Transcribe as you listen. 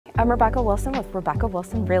I'm Rebecca Wilson with Rebecca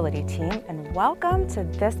Wilson Realty Team, and welcome to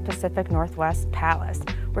this Pacific Northwest Palace.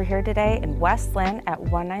 We're here today in West Linn at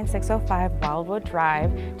 19605 Wildwood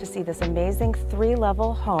Drive to see this amazing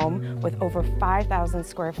 3-level home with over 5,000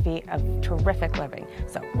 square feet of terrific living.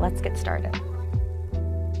 So let's get started.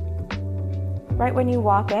 Right when you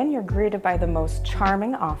walk in, you're greeted by the most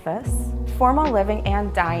charming office, formal living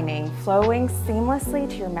and dining flowing seamlessly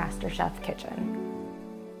to your master chef kitchen.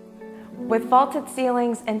 With vaulted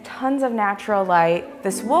ceilings and tons of natural light,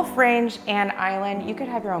 this wolf range and island, you could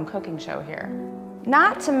have your own cooking show here.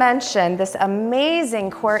 Not to mention this amazing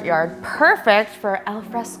courtyard, perfect for al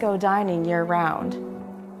fresco dining year-round.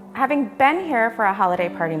 Having been here for a holiday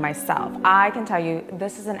party myself, I can tell you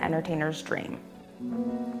this is an entertainer's dream.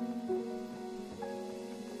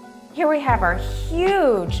 Here we have our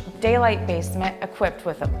huge daylight basement equipped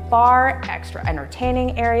with a bar, extra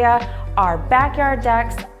entertaining area, our backyard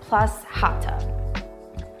decks, plus hot tub.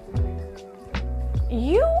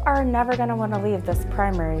 You are never going to want to leave this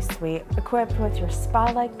primary suite equipped with your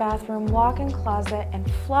spa-like bathroom, walk-in closet,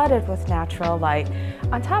 and flooded with natural light.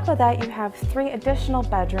 On top of that, you have 3 additional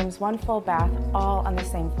bedrooms, 1 full bath, all on the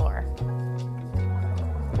same floor.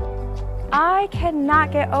 I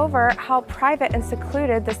cannot get over how private and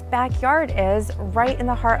secluded this backyard is right in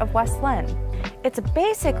the heart of West Linn. It's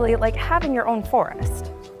basically like having your own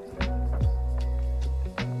forest.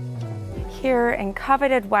 Here in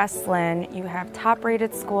coveted West Linn, you have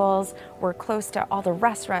top-rated schools. We're close to all the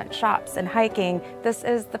restaurants, shops, and hiking. This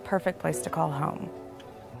is the perfect place to call home.